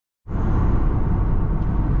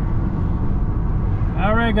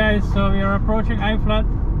Alright guys, so we are approaching I-Flat.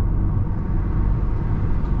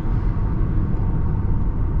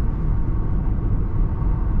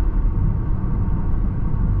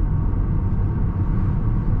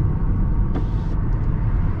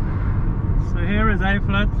 So here is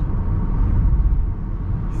I-Flat.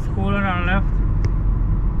 School on our left.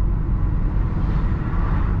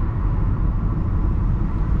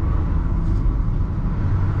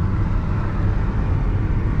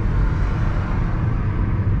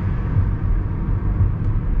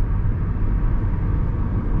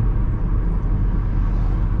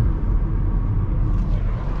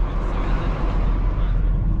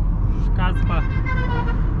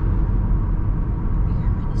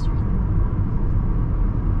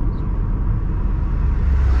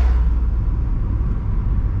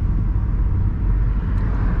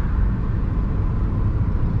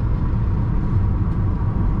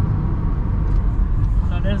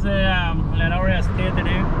 There's a Lenore estate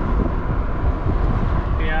today.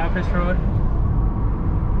 We have this road.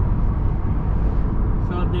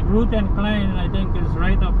 So the Groot En Klyne, I think, is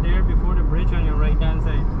right up there before the bridge on your right hand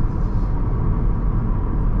side.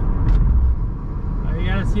 You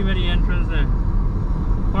gotta see where the entrance is.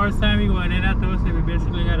 First time we go in that house, we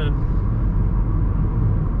basically gotta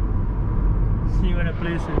see where the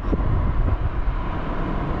place is.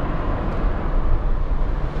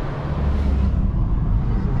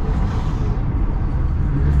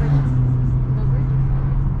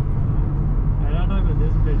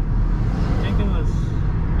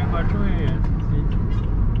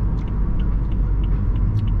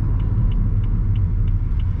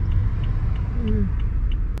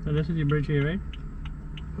 So this is the bridge here, right?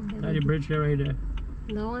 That's the bridge here right there.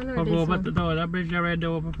 The one or Go this over one? no, that bridge there right there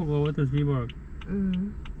open for go over to Zeeburg.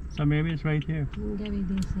 So maybe it's right here. Maybe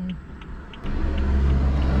this here.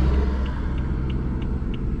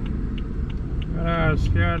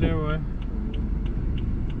 Scared there, boy.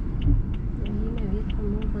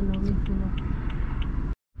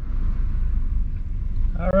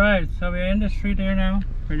 Alright, so we're in the street here now.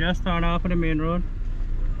 We just started off of the main road.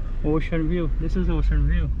 Ocean view. This is ocean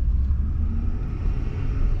view.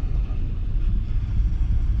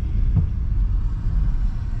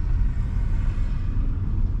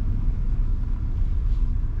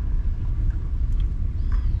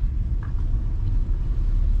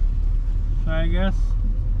 So I guess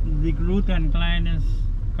the Groot En Klyne is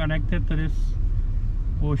connected to this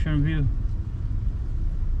ocean view.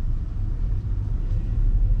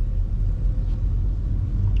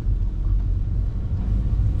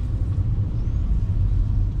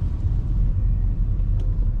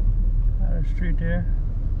 Street here.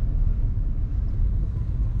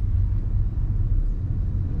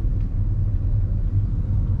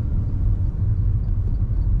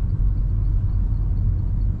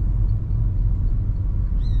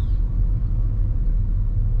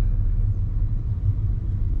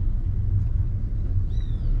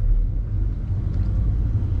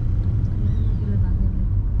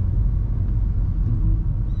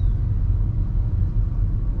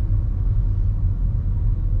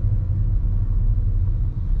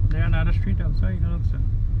 Another street outside, you can look, sir.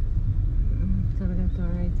 So we're going to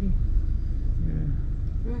turn right here.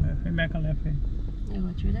 Yeah. Hey, back on left here. You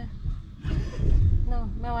go through there? No,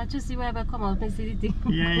 I want to see where I come out and see the thing.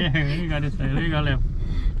 Yeah, you got this side, you got left.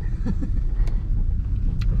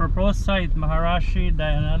 Proposed site, Maharashi,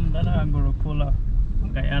 Dayana, Gurukula,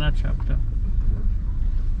 Guyana chapter.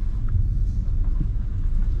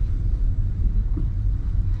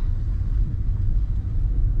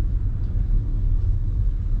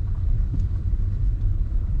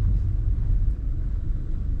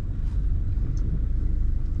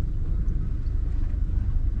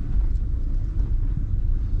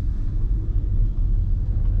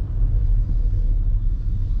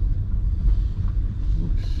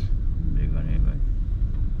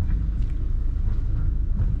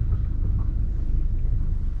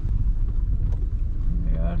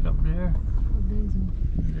 Up there.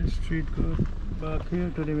 This street goes back here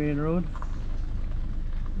to the main road.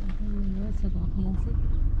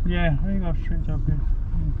 Yeah, I go straight up here.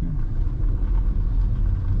 Okay.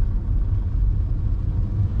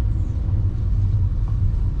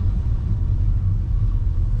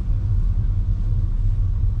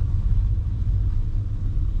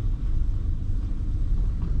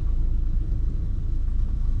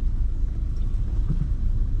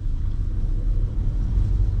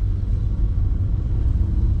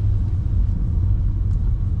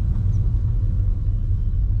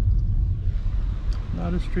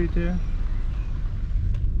 Another street there.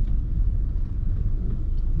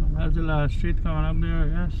 That's the last street coming up there,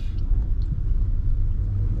 yes.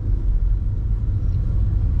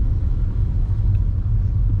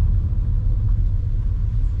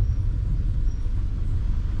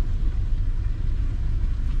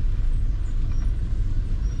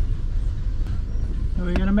 So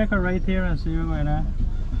we're gonna make a right here and see where we're going at.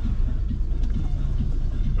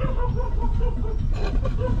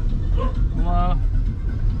 Wow.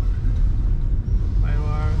 My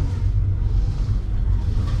word.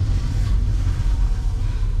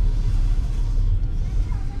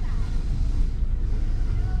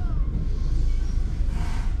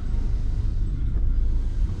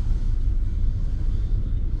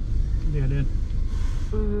 Dead end.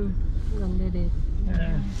 Long dead end.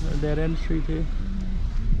 Yeah, a dead end street here.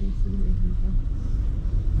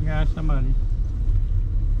 Yeah, somebody.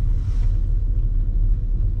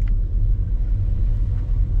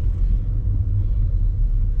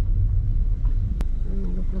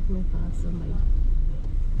 Look like me pass somebody.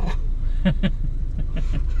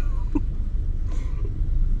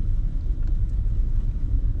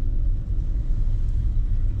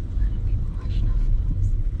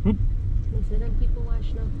 Whoop. They said them people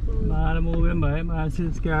washing up clothes. Man, moving by. Man,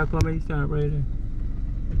 since car coming, start right there.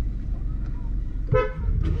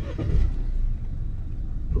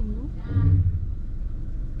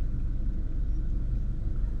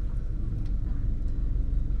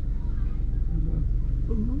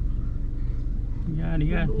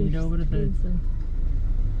 Yeah, he's over the side.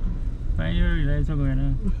 Find your lights are going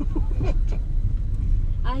on.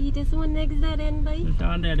 Ah, you just one next that end, boy? It's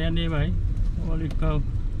on that end, boy. Holy cow.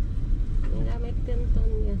 Yeah, make them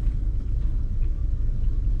turn, yeah.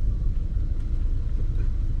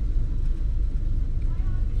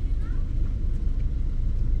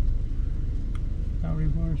 Now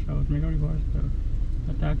reverse out, make a reverse out.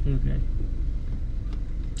 Attack this guy.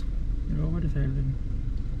 You're over the side then.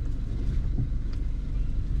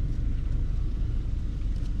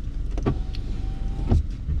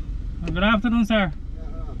 Good afternoon, sir.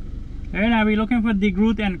 Where are we looking for the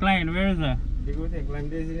Groot En Klyne? Where is that? The Groot En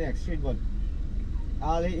Klyne is in the next street, but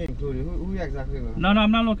all it included. Who exactly? No,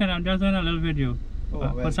 I'm not looking. I'm just doing a little video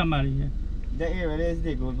for somebody. Yeah. The area is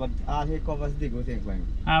the Groot, but all it covers the Groot En Klyne.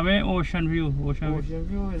 Where Ocean View? Ocean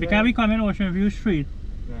View is. Because we come in Ocean View Street.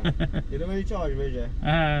 Yeah. You know where the charge bridge is?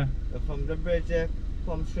 From the bridge,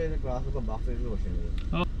 come straight across and go back to the Ocean View.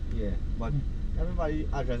 Oh. Yeah, but everybody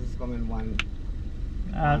addresses come in one.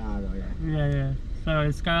 Yeah. So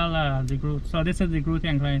it's called the Groot. So this is the Groot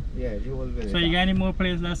En Klyne. Yeah, the whole village. So you got any more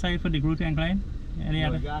places that side for the Groot En Klyne? Any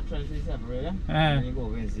other? You got Trenches separator, and you go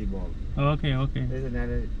over in Zeeburg. Okay. There's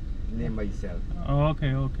another name by yourself.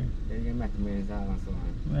 Okay. Then you get McMahon's and so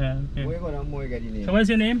on. Yeah, okay. More you go down, more you get your name. So what's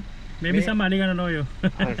your name? Maybe somebody gonna know you.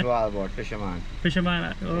 Andrew Albert, fisherman.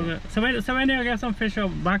 Fisherman. Okay. So when you get some fish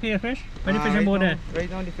back here, fish? When you fishing boat there? Right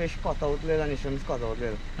now the fish cut out little and the shrimps cut out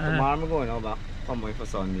little. Tomorrow I'm going out back, come away for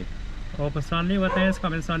Sunday. Oh, for Sunday? What time is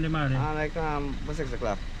coming Sunday morning? Like for 6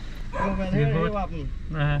 o'clock. Use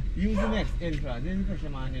the next entrance. This is the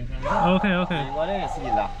fisherman entrance. Okay. You go there and see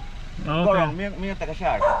that. Go around, me take a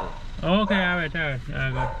shower. Okay, alright. Good.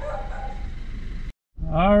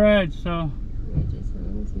 Alright, so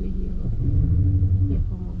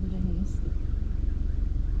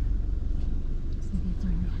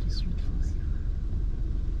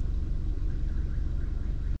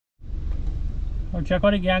we'll check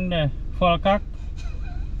out the gang there. Full cock,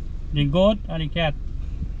 the goat and the cat.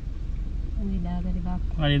 And the dog at the back.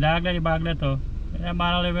 And the dog at the back there too. That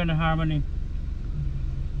man live in harmony.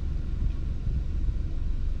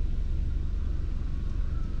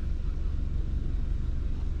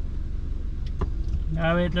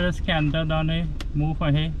 Now wait till the scanner down there, move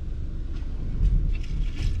for here.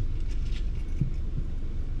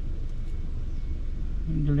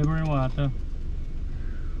 Delivering water.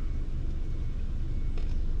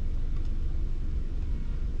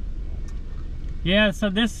 Yeah, so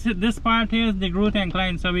this part here is the Groot En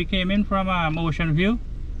Klyne. So we came in from Ocean View,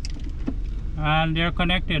 and they're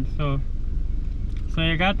connected. So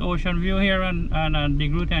you got Ocean View here and the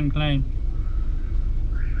Groot En Klyne.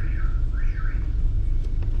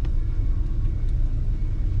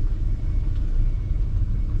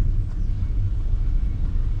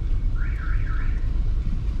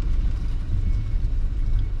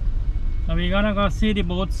 So we're gonna go see the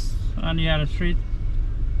boats on the other street.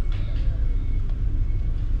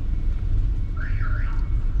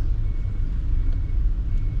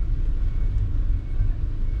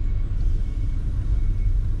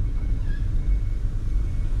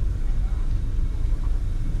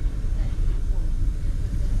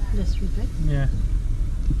 The street, right? Yeah.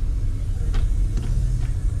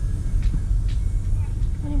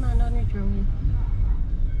 Any man on your drawing?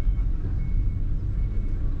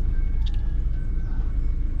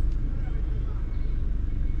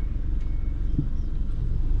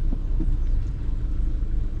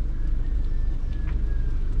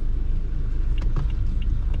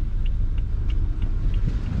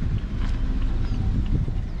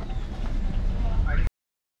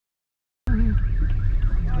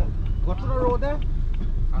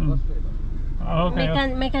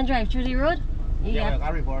 okay. Make can drive through the road? Yeah, I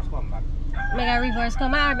reverse come back. Make a reverse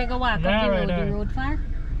come out or make a walk up the There, road? there. The road far?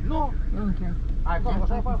 No. Okay. I come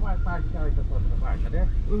so far carry the front of the there.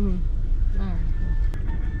 Alright.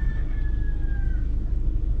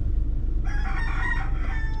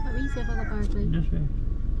 What we say for the park like? This way.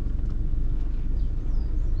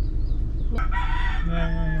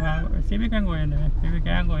 Yeah, you want to go. See, we can go in there. If we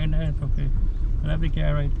can't go in there, it's okay. We'll have the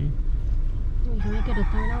car right here. We can make it a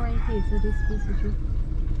turn right here, so this piece is true.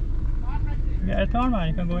 Yeah, it's on, man.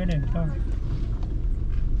 You can go in there. It's on.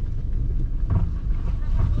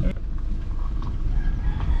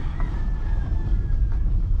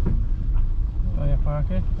 Oh, you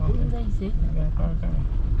park it? Okay. There you see. You gotta park it.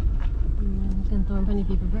 You can turn from the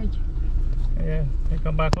people bridge. Yeah, you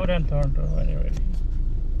come back out and turn to when you're ready.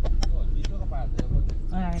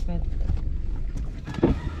 Alright, good.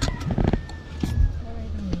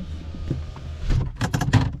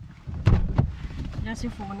 Just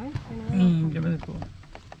your phone, right? Give me the phone.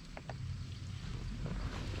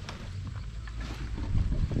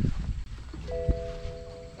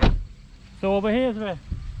 So over here is where?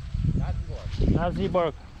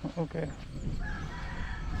 Zeeburg. Okay.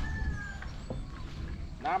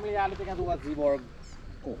 Normally I think I do what Zeeburg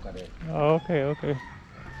cook there. Okay, okay.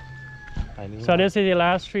 So this is the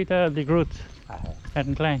last street of the Groot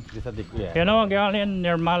and Klyne. This is the yeah. You know a girl in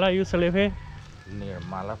near Mala used to live here? Near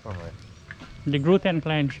Mala from where? The Groot and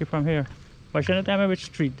Klyne, she from here. But she didn't tell me which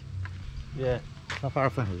street. Yeah, not far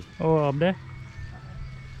from here. Oh, up there?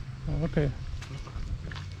 Okay.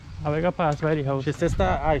 I will go past by the house. She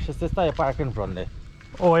sister you park in front there.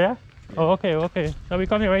 Oh yeah? Oh, okay, okay. So we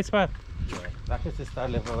come the right spot. Yeah, that's your sister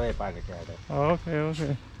live away park it there. Oh, okay,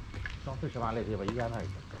 okay. Don't push my lady, but you can't hurt.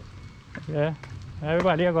 Yeah.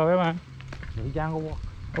 Everybody go away, man. You can't go walk.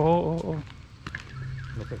 Oh.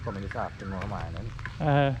 Me take come in this afternoon, man.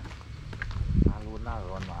 Uh, I would not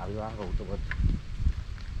run. I will go to what.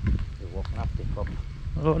 You walk up, pick up.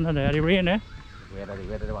 oh, no, there the rain, eh? Where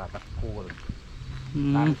the water cool.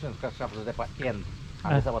 Mm. And since crab is the end.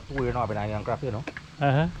 And this is about 2 years now, been a young crab, you know.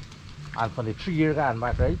 Uh-huh. And for the 3 years gone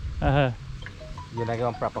back, right? Uh-huh. You're not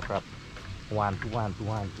going to proper crab. 1, 2, 1, 2,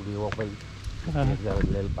 1, 2, they walk by. Uh-huh. There's a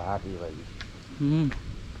little party, right? Mm.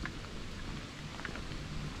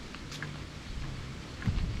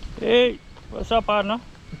 Hey, what's up, partner?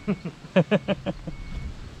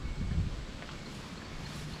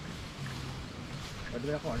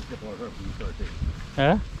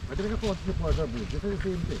 Huh?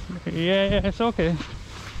 Yeah, it's okay.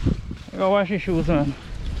 I gotta wash your shoes, man.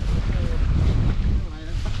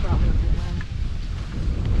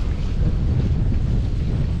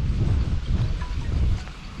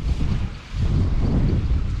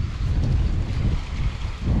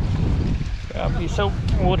 Gotta be so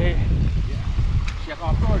woody.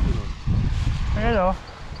 You know.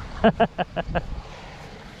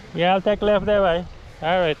 Yeah, I'll take left that way.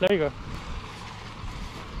 Alright, there you go.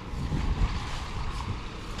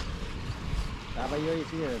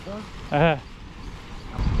 Uh-huh.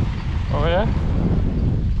 Over there?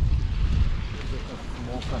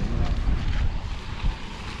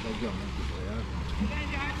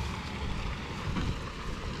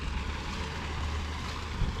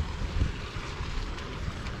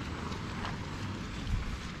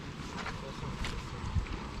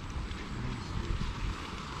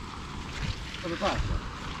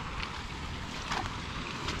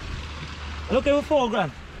 Look at the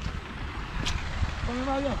foreground.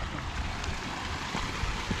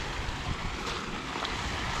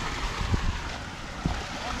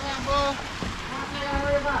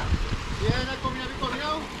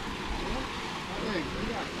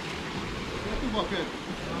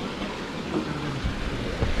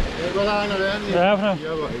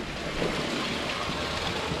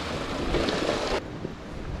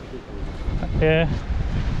 Yeah.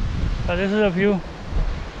 So this is a view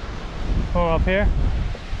from up here.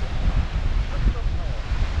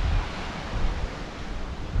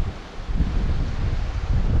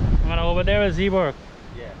 And over there is Zeeburg.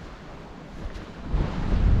 Yeah.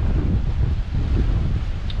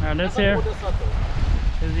 And this here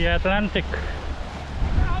is the Atlantic.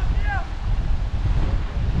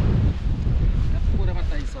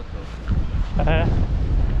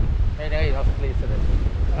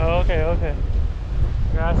 Okay, okay.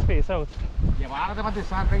 Got space out.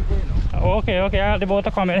 Okay, okay. I have the boat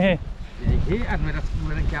to come in here.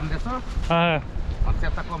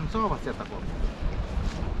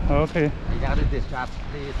 Okay.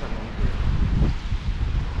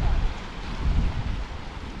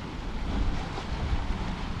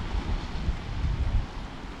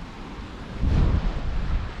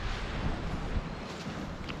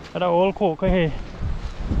 Ada old coke here. Yeah,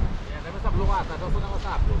 never stop low at. That's what I was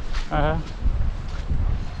up.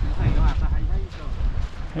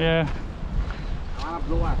 Yeah. I'm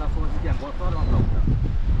low at. That's what you can. What sort of low?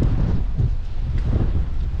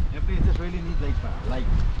 Your place just really needs light.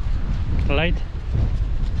 Light.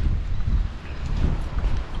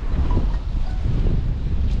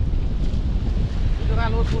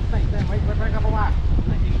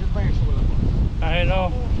 I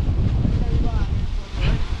know.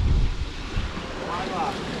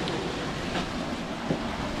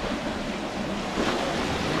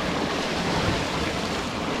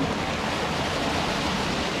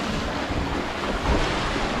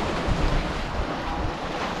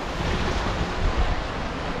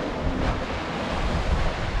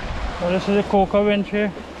 So this is a coca winch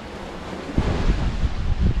here.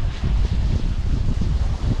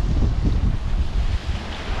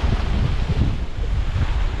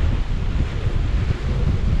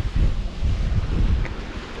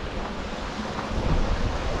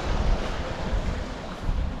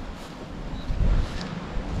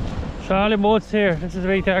 So all the boats here, this is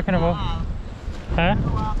what you're talking about. Huh?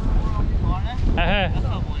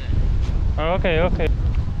 Oh, okay. Oh,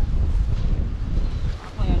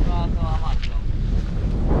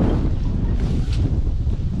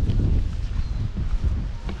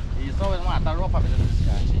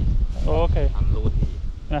 okay. Unload here.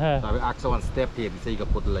 Uh-huh. So I will ask one step here so you can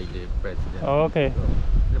put like the president. Oh, okay. So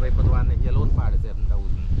if I put one here alone for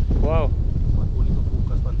 7,000. Wow. But only to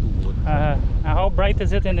focus on 2 boats. Uh-huh. And how bright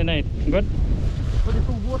is it in the night? Good? But the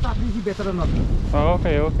 2 boats are really better than nothing. Oh,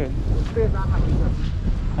 okay. Space are not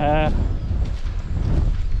Yeah.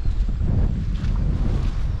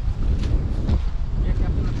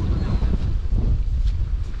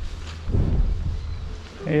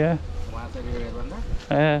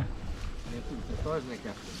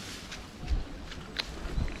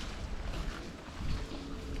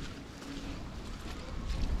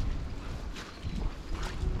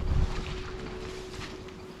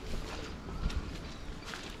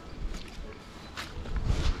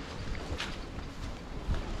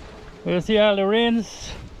 We'll see all the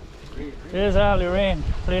rains. There's all the rain.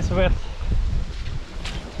 Place wet.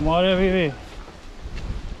 Mud everywhere.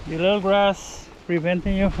 The little grass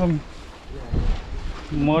preventing you from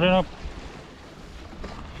mudding up.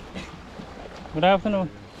 Good afternoon.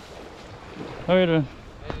 How are you doing?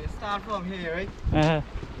 Start from here, right? Uh-huh.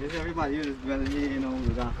 Yes, everybody here is dwelling here, you know,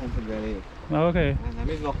 we're gonna come to dwell here. Okay. And I'm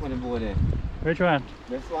just looking at the board there. Which one?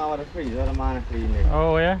 This one with the freezer, the man is clean there.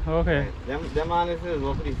 Oh yeah? Okay. Them man is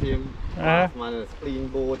working the same. Man is clean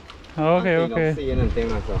boat. Okay. Seeing and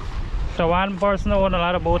things like that. So one person own a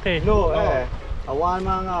lot of boat, eh? No, a one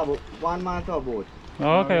man to a boat.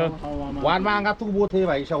 Okay. One man got 2 boat here,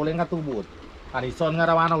 right? Shaolin got 2 boat. And his son got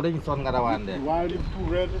a one out there, his son got a one there. While it's 2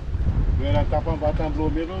 red, where I tap on bottom blow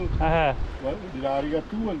middle, Uh-huh. well, the area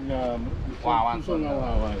 2 and One son.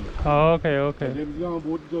 Okay. There is a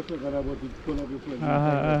boat just got about it's going to be plenty.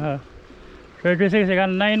 Uh-huh. 36, you got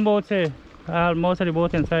 9 boats here. Most of the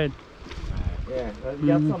boats inside. Yeah, we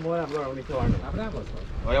got some more around the corner.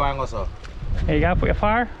 Oh, you want to go so? Hey, you got put your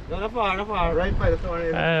fire? No, not far, right by the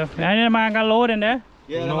corner. Any man got load in there?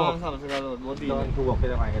 Yeah, the man comes to load. Done to walk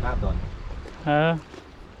it, I get that done.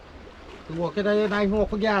 To walk it, I walk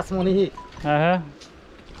for gas money here.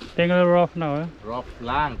 Thing a little rough now, eh? Rough,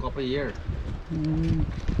 long, couple years.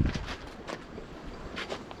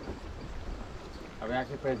 I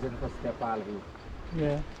actually present for step all here.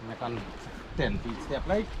 Yeah. I can 10 feet step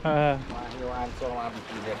like. Yeah.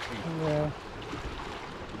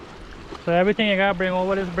 So everything you gotta bring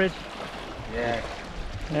over this bridge? Yeah.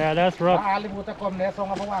 Yeah, that's rough. Wow.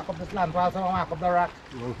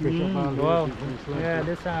 Yeah,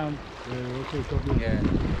 this Yeah.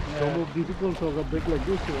 So difficult to a bit like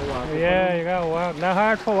this. Yeah, you gotta walk. That's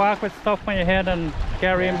hard to walk with stuff on your head and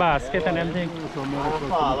carrying basket and everything.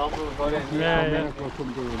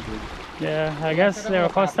 Yeah, I guess they're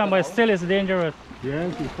accustomed, but still it's dangerous.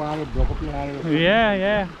 Yes, it's far drop your hand. Yeah.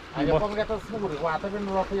 Yeah.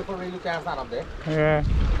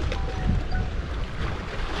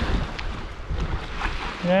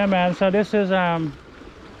 Yeah, man. So this is so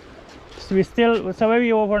where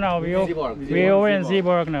we over now? We over in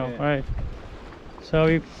Zeeburg now, yeah. Right? So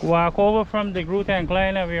we walk over from the Groot En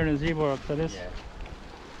Klyne and we're in Zeeburg. So this.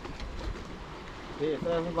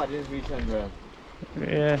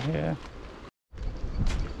 Yeah.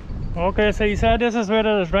 Okay, so you said this is where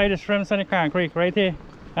the dry the shrimps and the concrete, right here,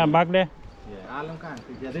 and back there. Yeah, all them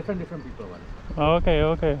concrete. Yeah, different people.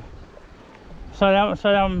 Okay. So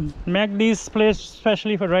make these places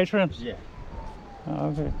especially for dry shrimps. Yeah.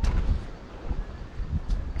 Okay.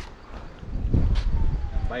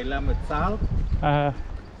 Buy lamb with salt. Uh-huh.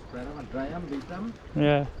 Spread them and dry them, beat them.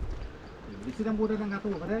 Yeah. You see them wood and got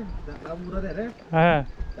over there? That wood there, Uh-huh.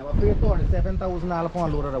 they were paid for $7,000 for a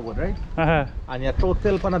load of the wood, right? Uh-huh. And you throw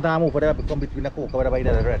till on a dam over there, become between the coke over by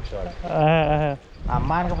the red short. Uh-huh. A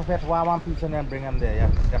man can fetch one piece and then bring them there.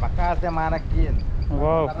 Yeah. They might cast them man again.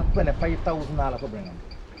 Wow. That's $25,000 to bring them.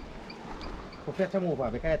 To fetch them over,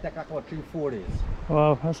 because it take about 3-4 days.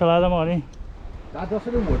 Wow, that's a lot of money. That's just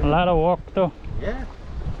the wood. A lot of work too. Yeah.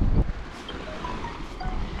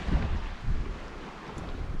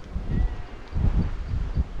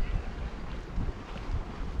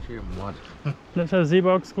 Sheer mud. That's a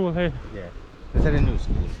Zeeburg school here. Yeah. This is a new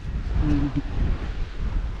school.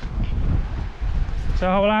 So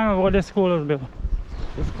how long ago this school was built?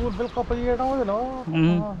 The school built a couple of years now, you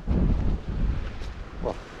know.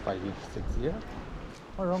 What, 5, 6 years?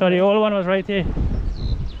 So the old one was right here.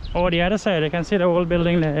 Oh, the other side, I can see the old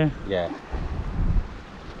building there. Yeah.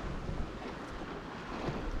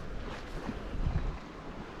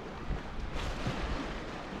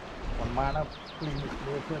 One man of clean this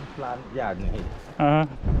place and plant yard in here.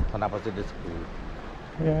 On opposite the school.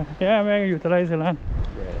 Yeah, yeah, I'm going to utilize the land.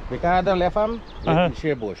 Yeah. Because the left arm, it's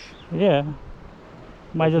sheer bush. Yeah.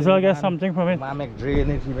 Might as well get something from it. Man make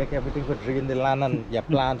drainage, he make everything for drain the land and you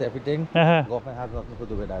plant everything. Government has nothing to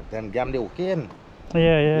do with that. Then give them the okay and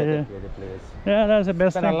yeah. the place. Yeah, that's the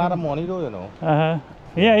best Spend thing. a lot of money though, you know.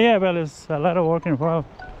 Yeah, well, it's a lot of work involved.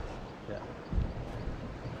 Yeah.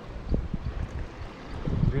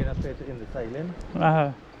 Drain a straight in the silent,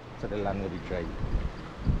 so the land will be dry.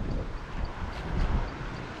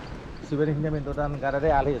 See when you come into that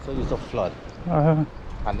garden alley, so you saw flood.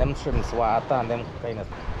 And them shrimps water and them kind of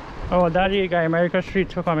Oh, that you got America Street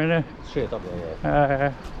to come in there. straight up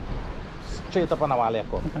there. Straight up on a valley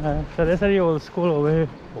come. So this is the old school over here.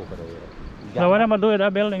 Over there. So what am I doing with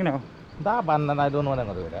that building now? That abandoned, I don't know what I'm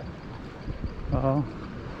going to do with that. Oh.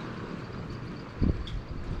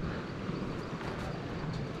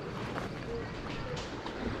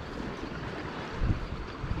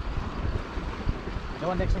 The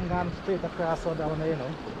one next one gone straight across so down there, you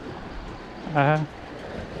know.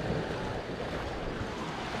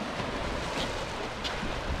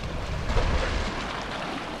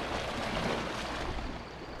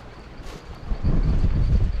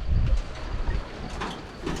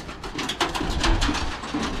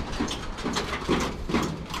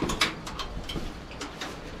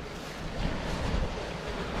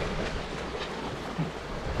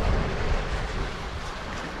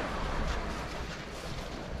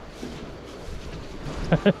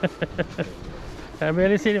 I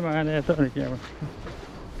barely see the man there on the camera.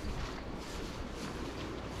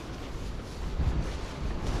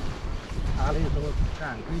 All these are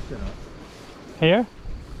concrete, you know. Here?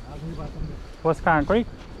 All these bottom. Was concrete?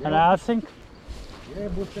 And I think? Yeah,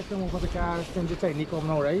 both take them over the car, send the Chinese come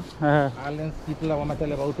now, right? All these people I want to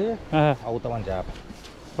tell about it, out of one job.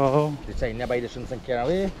 Oh. The Chinese buy the shrimps and carry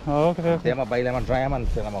away. Oh, okay. They buy them and dry them and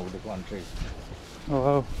send them out of the country. Oh,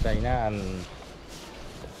 wow. China and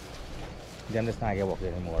them just not get work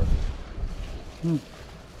anymore. You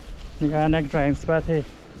got a neck drying spot here.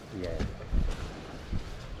 Yeah.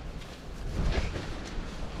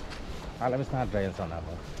 All of them is not drying so now.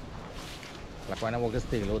 Like when I work the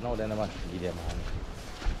steel load now, then I must give them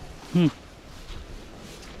hand.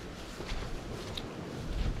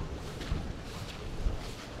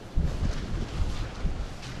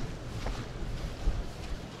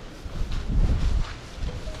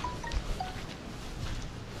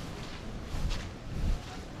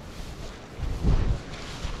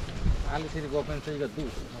 All the city government say you got to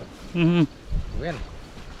do. When?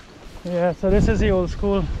 Yeah, so this is the old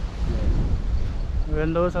school.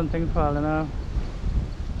 Windows and things falling out.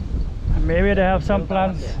 Maybe they have some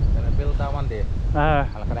plans. Then I built that one day. And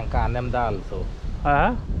I can can them down so.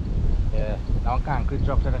 Yeah. Now concrete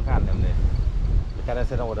drops and can them there. Because I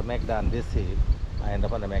said I would make that this here. I end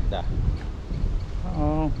up on the make that.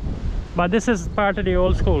 Oh. But this is part of the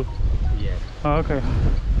old school. Yeah. Oh, okay.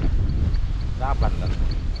 That abandoned.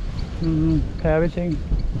 Everything.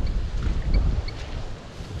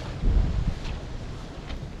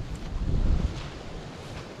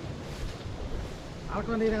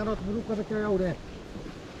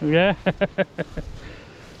 Yeah.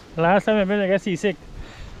 Last time I been, I got seasick.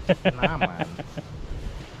 Nah, man.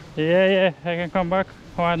 Yeah, I can come back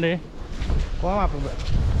one day. Come up,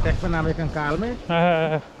 take me you can call me.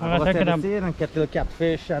 I'm gonna take them. And get the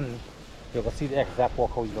catfish and you can see the exact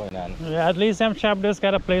work how it's going on. Yeah, at least them shop just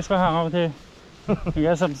got a place for hang out here. You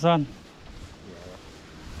get some sun.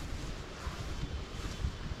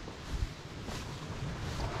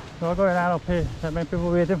 So what's going on up here? That many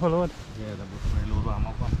people waiting for load. Yeah, the boat load one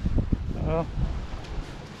up. Oh.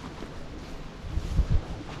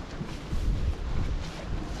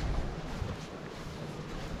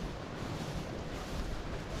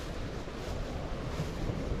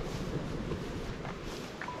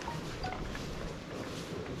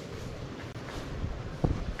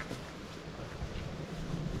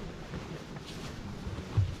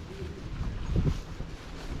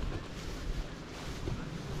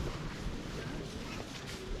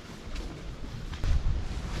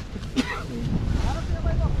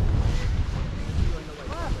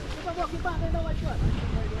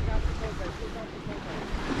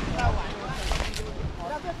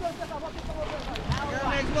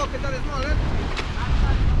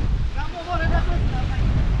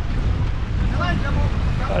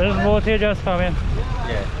 This boat here just coming.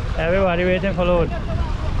 Yeah. Everybody waiting for load.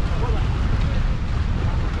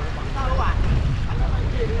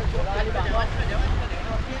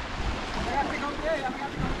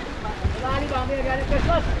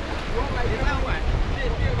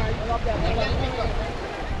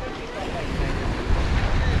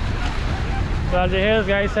 Well, the hills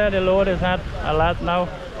guys said the load is not a lot now.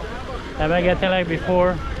 Am I getting like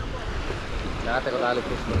before?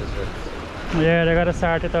 Yeah, they gotta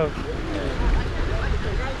start it out.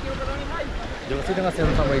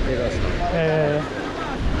 Yeah.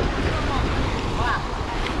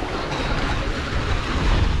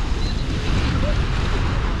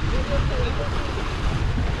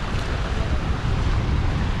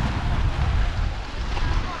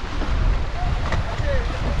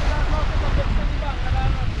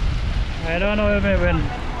 I don't know if when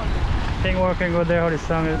thing working good there how the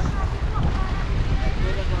song is.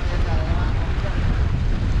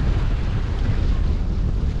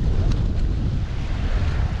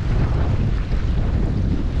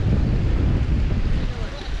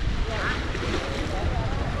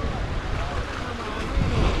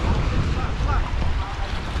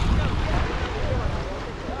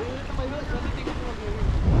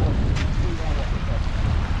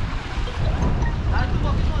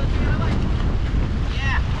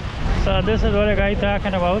 So this is what the guy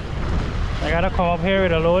talking about. I gotta come up here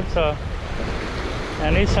with a load, so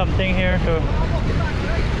at least something here to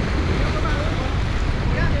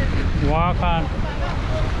walk on.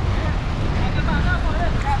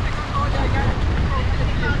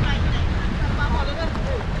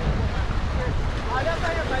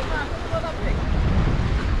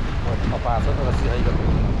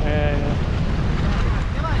 Yeah.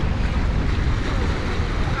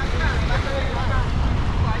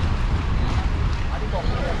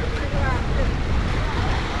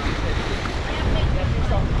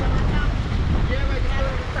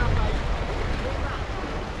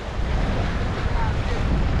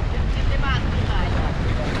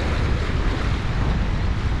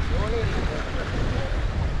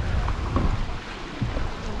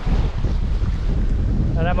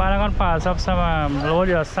 And I'm gonna pass up some load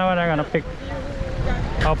just some I'm gonna pick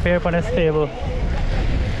up here on this table.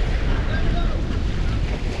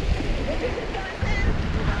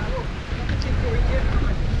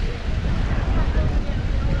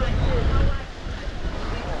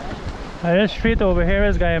 This street over here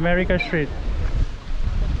is Guy America Street.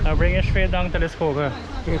 I'll bring it straight down to this coker.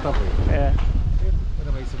 Yeah.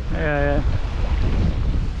 Yeah.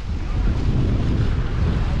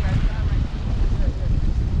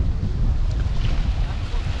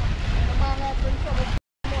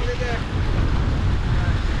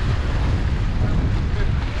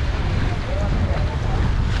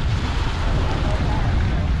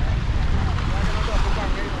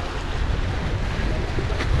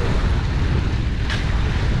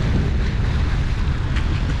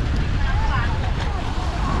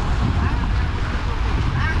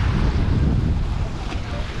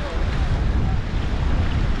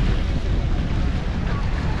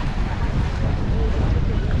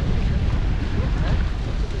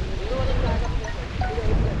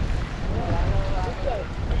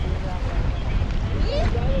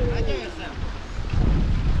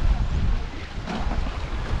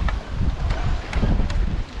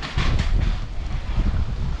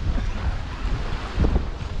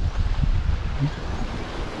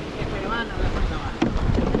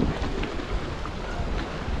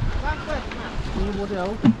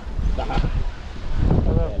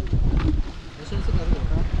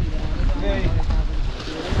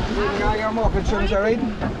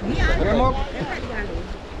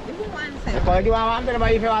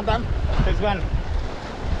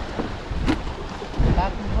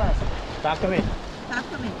 Talk to me.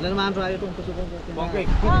 Lang man tayo itong tusukong ko. Bongkik.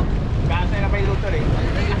 Kasi na may luto rin.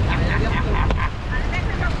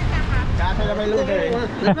 Cá thôi là mày luôn rồi.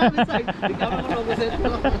 Đi cá nó không có xếp.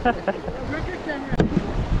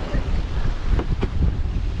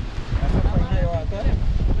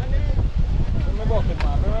 Não bok it,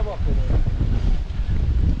 man. Não bok it.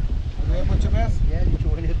 You put your best? Yeah, you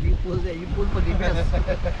show it. You pull there. You pull for the best.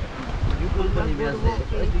 You pull for the best.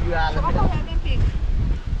 You are the best.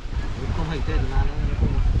 You come like that, man.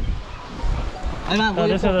 So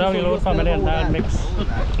this is how you load family and that mix.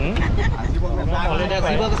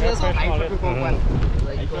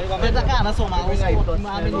 Thế tất cả nó số máu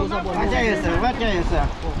mà mình mua ra buồn. Chơi sờ, vắt chơi sờ.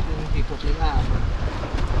 Thì cục lên à.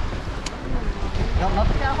 Nó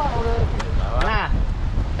kéo vào rồi. Nah.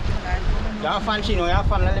 Ya fan sino ya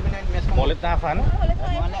fan la lebih mes ko. Molit na fan.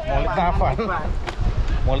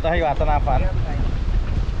 Molit na hiwatan na fan.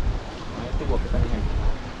 Tugok kita ni.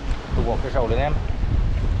 Tugok ke sau lên em.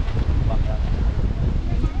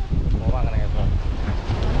 Mau bang cái này thôi.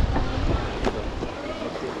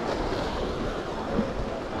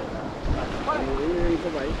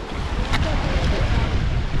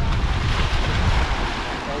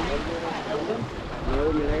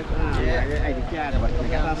 Ai đi chơi rồi,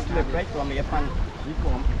 cái là slip break của mình fan đi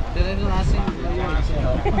cùng. Thế nên là xin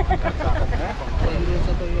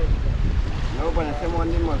no, but I say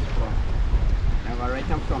one in Moscow. I got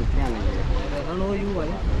right up from Canada. I don't know you,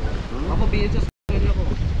 right? I'm a be just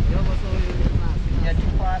yeah,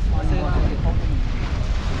 too fast.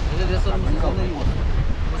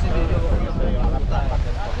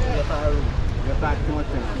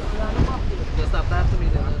 Just stop that to me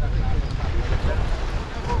then.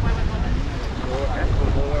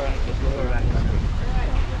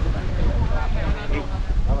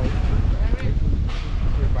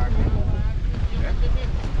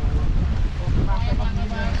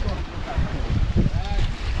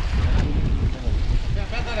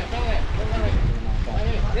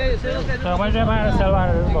 So much about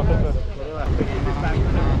Salvador box it.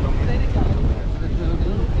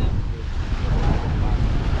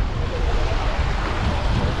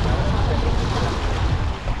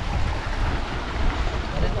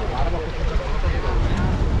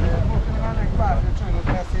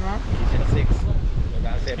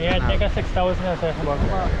 Yeah, take a 6,000 or so.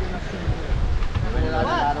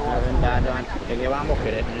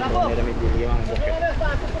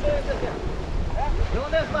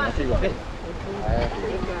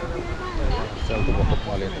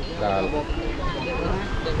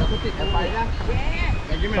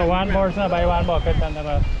 So one more buy one bucket and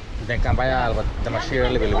then Jangan bayar, cuma share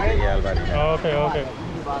lebih ya albar. okay, okay.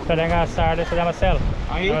 So then I start this and sell.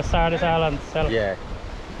 I start this island sell. Yeah.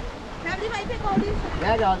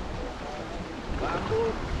 Yeah, John.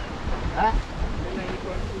 Hả?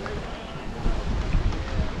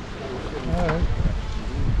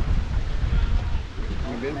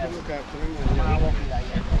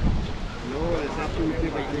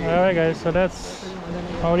 Alright guys, so that's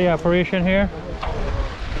how the operation here.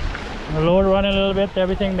 The load running a little bit,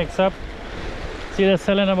 everything mixed up. See, they're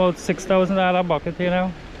selling about $6,000 bucket here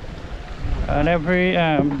now. And every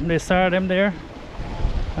they start them there,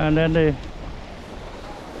 and then they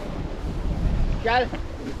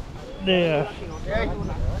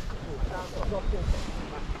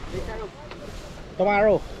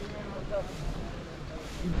Tomorrow.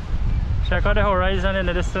 check out the horizon in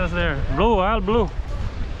the distance there. Blue, all blue.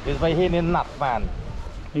 Is by here in nut man.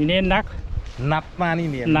 You need knack? Nut man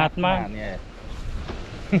in here. Nut man? Yeah.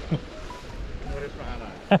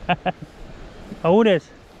 Who this?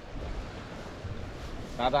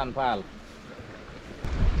 Nathan Pal.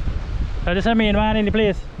 So this is the main man in the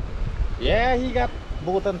place? Yeah, he got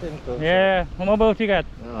boat and things too. Yeah, how many boats you got?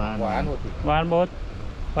 One. One boat.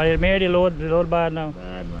 But it made the load bad now.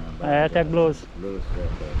 Bad man. Attack blows. Blues.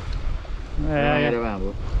 Yeah.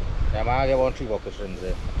 Yeah, I want three vacations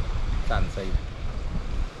there. Sun side.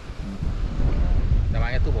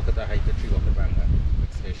 I have two vacations that hike the three vacations bang.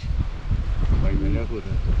 Mixed fish. Vậy mình đã phụt.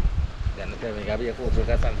 Then the time we got a coach, we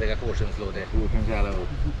got sun side ocean slow there. Phụt không sao đâu.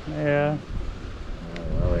 Yeah.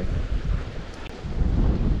 Rồi.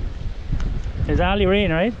 It's only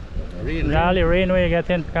rain, right? Rain. It's only rain where you get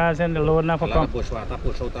in cars and the load now for come. Push water,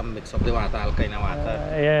 push out and mix up the water, alkaline water.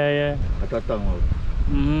 Yeah. Mà cho tầng rồi.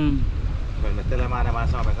 When we tell them I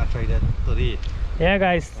can try that today. Yeah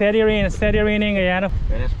guys, steady raining Guyana.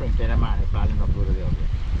 Cái này spring cái này mà này phá lên ngập rồi đấy.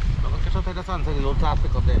 But cái số the sun side load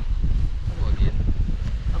traffic up there.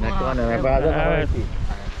 Này con này phá rất là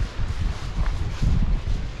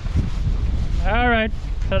Alright,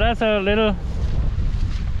 so that's a little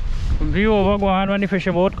view of Guyana when the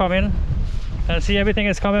fishing boat come in. And see, everything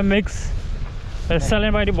is coming mixed. They're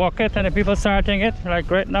selling by the bucket and the people starting it. Like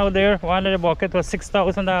right now there, one of the bucket was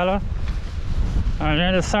 $6,000. And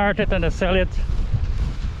then they sort it and they sell it.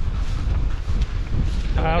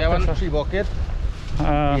 They want 3 bucket,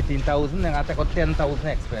 Uh, 18,000, and I take out 10,000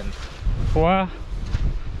 expense. wow.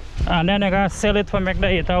 And then they gotta sell it for make the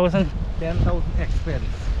 8,000. 10,000 expense.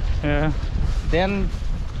 Yeah. Then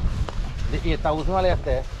the 8,000 are left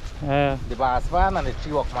there. Yeah. The bass van and the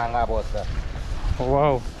 3 work manga boss there.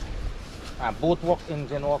 Wow. And both work,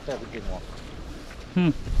 engine work, everything work. Hmm.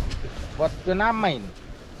 But you not mind.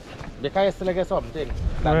 Because you still get something.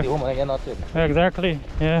 That's Right. the home, I get nothing. Exactly.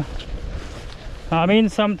 Yeah. I mean,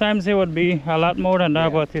 sometimes it would be a lot more than that,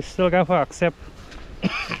 Yeah. but you still got to accept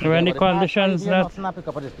when the But conditions past 5 years, not. nothing not pick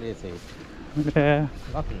up at this place, eh? Yeah.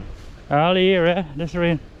 Nothing. All year, eh? This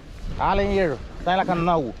rain. All in here, time like a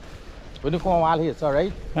now. When you come all here, so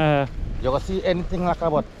right? You can see anything like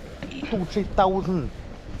about 2,000-3,000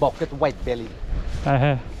 bucket white belly.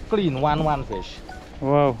 Clean one fish.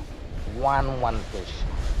 Wow. One fish.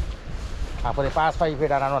 And for the past 5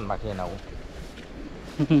 years, I don't run back here now.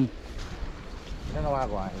 I don't know what I'm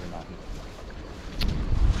going here now.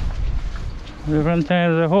 Different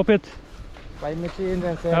times. I hope it. Climate change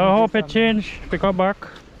and say. I hope it change. Pick up back.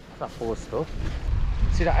 Supposed to.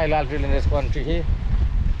 See the island drill in this country here?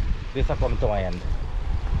 This will come to my end.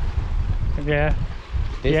 Yeah.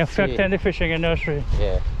 This The effect here. in the fishing industry.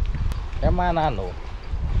 Yeah. Them man I know.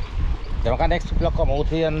 Them can next people come out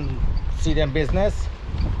here and see them business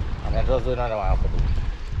and then just do another one to do.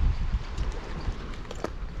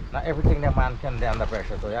 Not everything the man can do under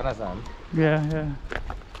pressure, so you understand? Yeah, yeah.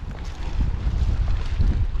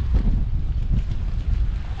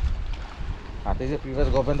 I think the previous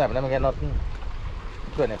government time them get nothing.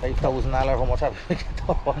 $25,000 how much have we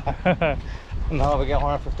get? Now we get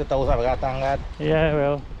 150,000 we got thank God. Yeah,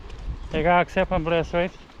 well, you gotta accept and bless,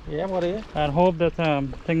 right? Yeah, buddy. And hope that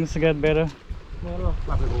things get better Well,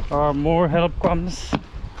 happy hope. or more help comes.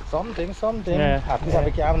 Something. Yeah, At least I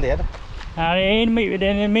became dead. And in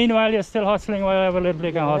the meanwhile, you're still hustling wherever little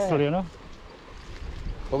you can Yeah. hustle, you know?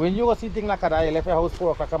 But when you go see things like that, I left your house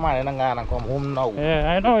 4 o'clock in the morning and come home now.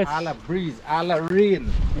 Yeah, I know it's. All the breeze, all the rain.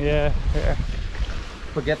 Yeah, yeah.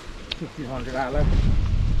 Forget $1,500.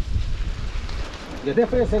 You're there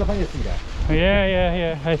for yourself and you see that.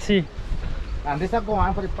 Yeah, I see. And this has gone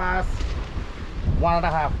on for the past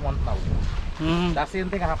 1.5 months now. Mm. That same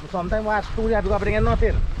thing happens sometimes. What 2 years ago, bringing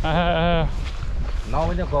nothing. Uh, Now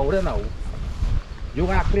when you go there now, you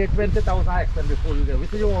gotta pay 20,000 expense before you get.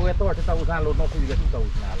 Which you want to get 30,000 load, now you get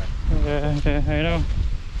 $2,000. yeah, I know.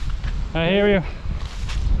 I hear you.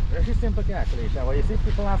 Very simple calculation. But you see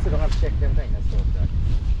people have to go and check them kind of stuff. That.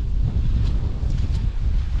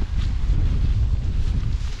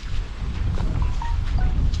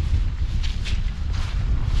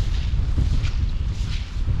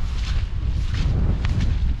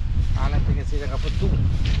 And I think it's here for 2.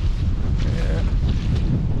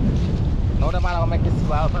 Now the man will make this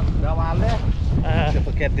valve and the one there. You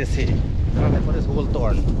forget this here. For this whole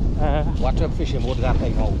turn. Watch your fishing boat got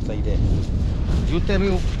time outside there. You tell me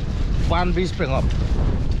one breeze spring up.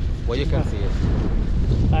 Where you can see it.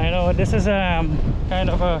 I know this is kind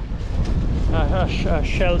of a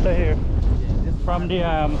shelter here from the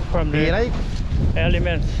Be like?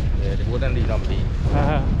 elements. Yeah, the boat and the be.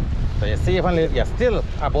 So you're safe and you're still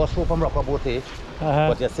a boss from rock boat here.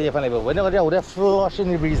 But you're safe and live. Whenever you're out there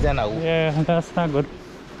flushing the breeze there now. Yeah, that's not good.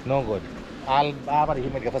 No good. All body he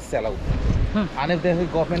might get for sell out. And if there's a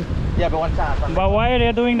government, yeah, but one chance. But why are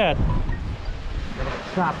they doing that?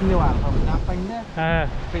 Sharpen the one from that point there.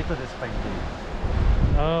 Straight to this point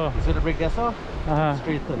there. Oh, You see the brick there, sir?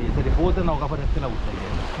 Straight to this. So the boat is now going to still outside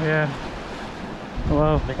there. yeah.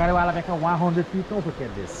 Wow. Because they want to make a 100 feet to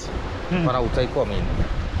get this. For outside coming.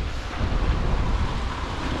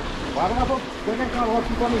 What about when they can work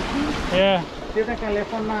people in? Yeah. If they can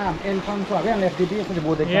left on in front of and left the base of the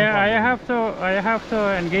boat. Yeah, I have to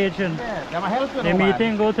engage in Yeah, they will help you. the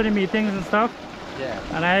meeting, go to the meetings and stuff. Yeah.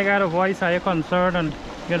 And I got a voice, how you're concerned and,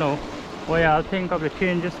 you know, what y'all think of the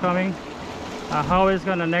changes coming. How it's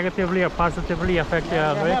going to negatively or positively affect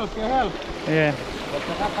y'all, right? Help. Yeah. But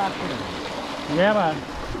that's not bad thing. Yeah, man.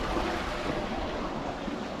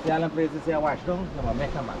 The island places here wash down, they will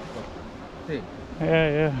make a man. See,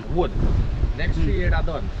 Yeah. wood. Next 3 years are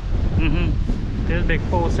done. This big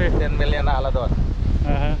post here. $10 million done.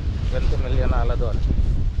 $20 million done.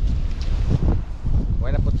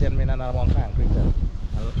 Why not put $10 million on one concrete then?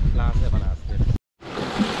 Last year.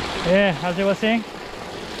 Yeah, as you were saying?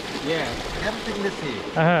 Yeah, everything this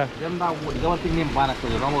here. Them that wood, the one thing named Bannacle,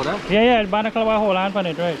 you know about that? Yeah, Bannacle hold on for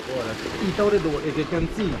it, right? Eat out the door, if you can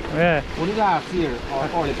see. Yeah. Only last year or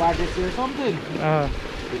early part this year something.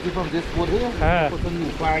 You see from this wood here, put a new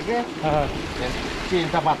flag here, then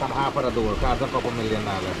change the bottom half of the door, cost a couple $1 million.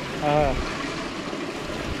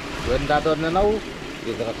 When that done now,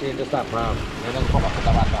 you're going to change the top half, and then come up to the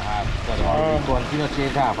bottom half. So you continue to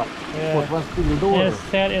change half, put one steel door.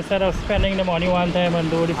 Instead of spending the money one time and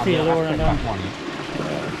do the steel door and then.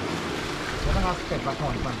 Spend back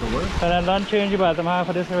money for the door. And then don't change the bottom half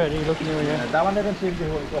of this already, look new here. That one doesn't change the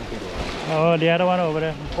whole complete door. Oh, the other one over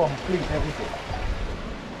there. Complete everything.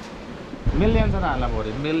 Millions of dollars for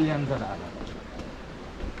it, millions of dollars.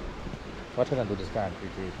 What can I do this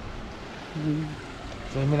concrete?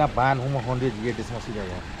 So I mean a ban home 100 years this must be there.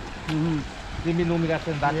 They may know me that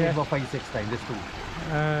that is for 5-6 times this too.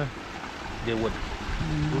 They would.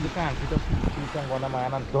 Do the concrete of one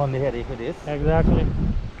man and done the headache with this. Exactly.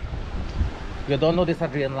 You don't know this is a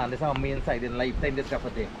drain land, this is our main side in lifetime this for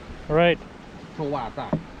day. Right. So water.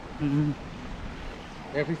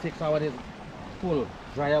 Every 6 hours is full,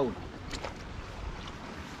 dry out.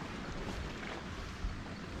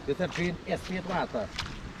 This is a drain estate water.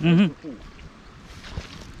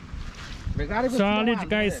 So all these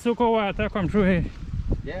guys sucker water come through here.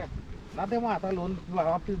 Yeah. Not the water alone,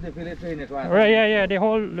 up to the village drainage water. Right, yeah, the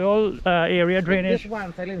whole area drainage. This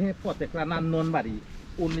one side in here protect and nobody.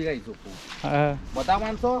 Only guys who but that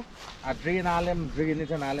one so a drain all them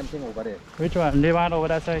drainage and all them thing over there. Which one? The one over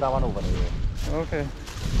that side? That one over there. Okay.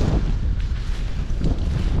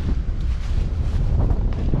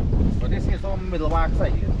 But this is some middle walk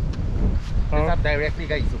side here. This is directly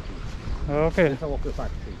guys who okay. This is our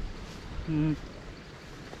factory.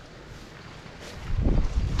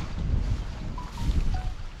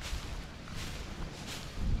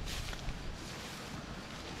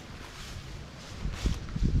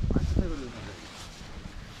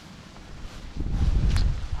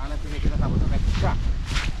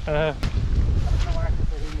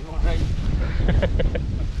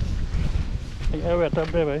 Yeah, we're up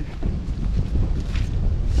there, boy.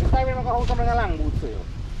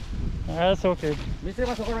 That's okay.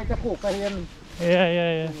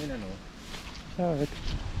 Yeah. Alright.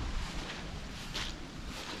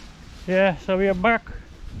 Yeah, so we are back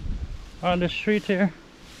on the street here.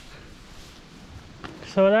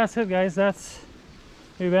 So that's it, guys.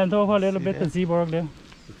 We went over a little bit to Zeeburg there.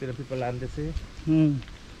 You see the people land this here? When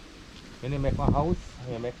you make a house,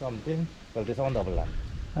 you make something, well, this one double land.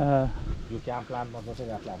 You can't plant much, you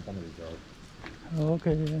can't plant on the reserve.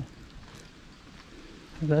 Okay, yeah.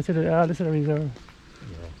 That's it. This is a reserve.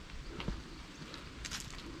 Yeah.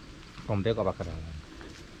 From there, go back around.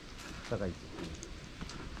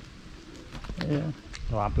 Yeah.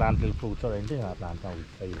 No, I plant little fruits or anything, I plant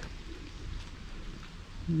outside.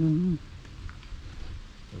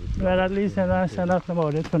 Well, at least that's enough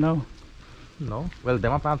about it for now. No? Well, they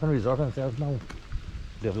might plant on resort themselves now.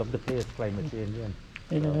 Develop the place, climate change. And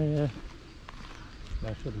Yeah.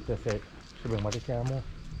 that should bring much more.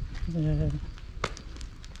 Yeah.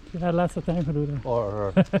 You had lots of time to do that.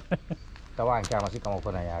 Or the one camera come up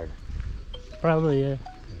on a yard. Probably, yeah.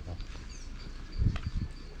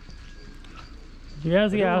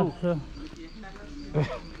 Yes, yeah. So.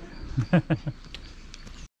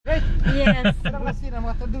 Yes.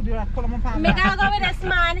 Make I go with this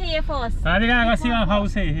man here first. I think I can see our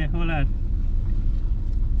house here. Hold on.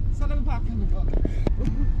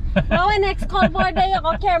 Now when next cardboard day you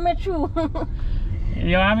go carry me through.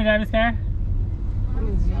 You want me to drive this car?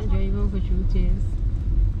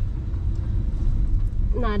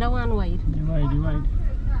 No, that one wide. You wide.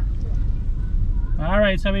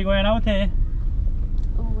 Alright, so we're going out here.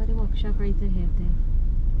 Oh, where the workshop right ahead there.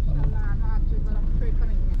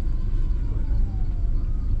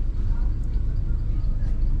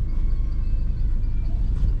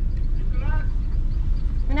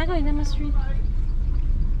 We're not going down the street.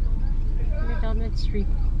 We're down the street.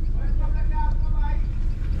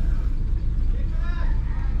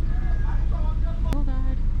 Oh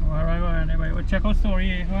God. Alright, we'll check out story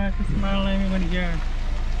here. Why is smile like me when you get?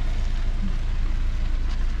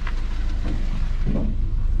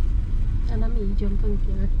 And I'm me jumping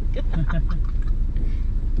here.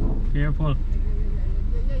 Careful.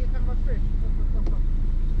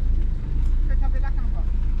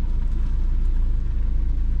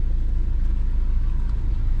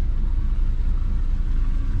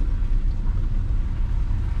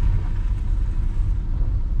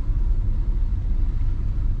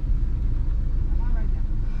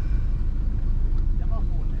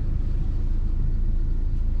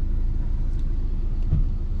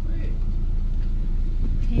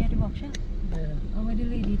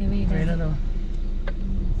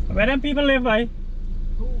 Where them people live, boy?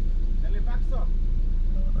 They live back, sir.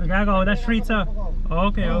 We gotta go that street, sir.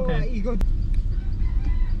 Okay.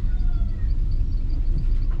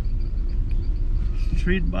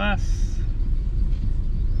 street bus.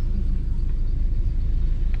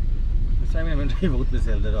 This time I'm going to drive out this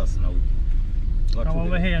elder us now. Got Come to over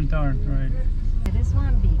the- here and turn, right. This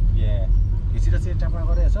one big. Yeah. You see the same time I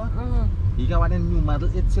got there, sir? You got one new model,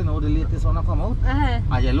 it's you know the latest one to come out.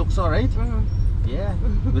 Ah, yeah, looks alright. Yeah.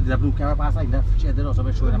 With the blue camera pass like that, share there also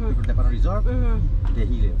by showing up people that on a resort. There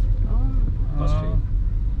he live. Go straight.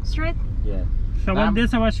 Straight? Yeah. So what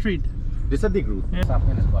this our street? This is the Groot. Yeah. Stop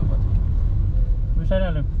in this call, but Which side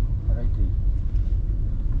are you? right here.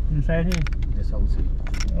 Inside here. This house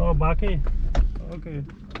here. Oh, back here. Okay.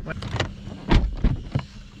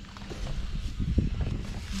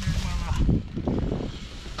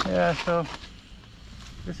 Yeah, so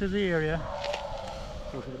this is the area.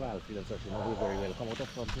 Go to the battlefield and such, you know, very well. Come out of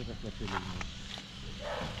front here, that's what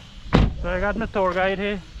you So I got my tour guide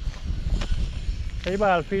here. Hey,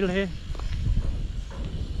 battlefield here.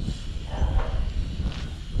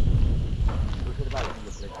 Go to the battlefield,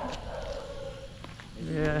 look like that.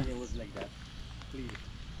 Yeah. It was like that.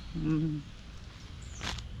 Please.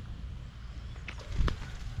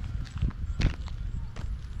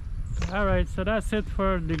 Alright, so that's it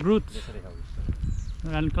for the Groot This is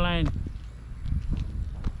the house. and Klyne.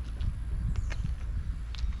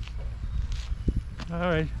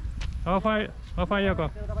 Alright. How far you go?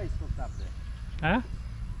 There was a bicycle stop there. Huh?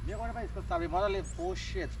 There was a bicycle stop. We mother live, oh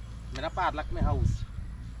shit. I padlock my house.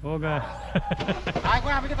 Oh god. I go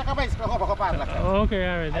have to get a bicycle, go back up padlock. Okay,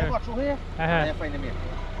 alright. I There. go through here. I find him here.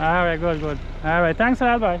 Alright, good. Alright, thanks a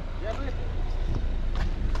lot, bye. Yeah, do it.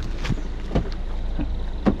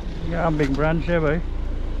 Yeah, big branch here, boy.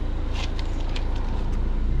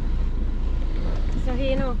 So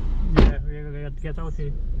here, no. Yeah, we're gonna get out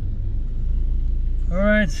here.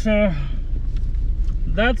 Alright, so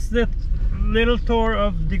that's the little tour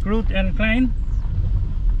of the Groot and Klyne.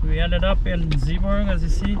 We ended up in Zeeburg, as you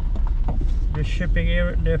see. The shipping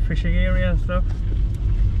area, the fishing area and stuff.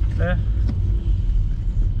 There.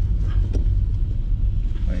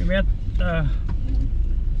 We met a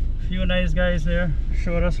few nice guys there,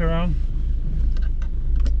 showed us around.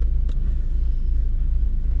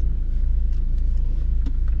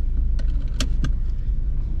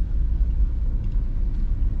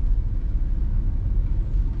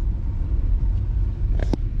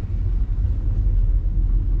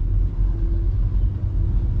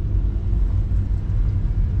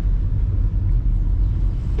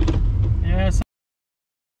 Yes.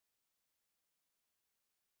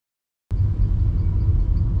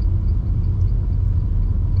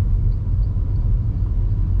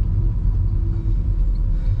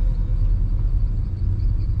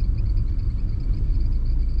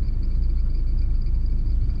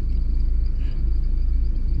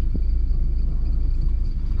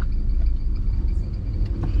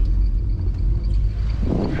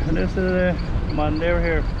 This is the Monday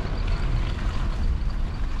here.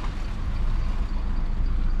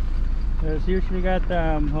 There's usually got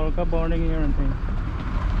holka boarding here and things.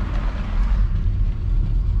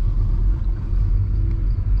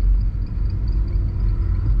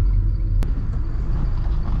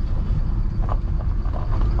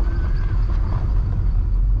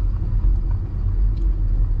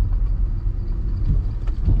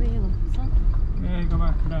 Where you go? So? Yeah, you go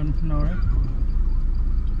back down now, right?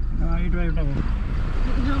 No, you drive now.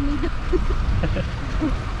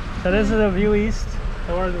 So this is the view east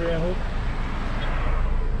towards the hook.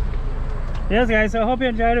 Yes guys, I hope you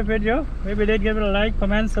enjoyed the video. Maybe did give it a like,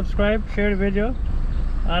 comment, subscribe, share the video.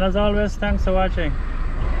 And as always, thanks for watching.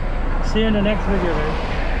 See you in the next video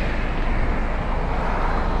guys.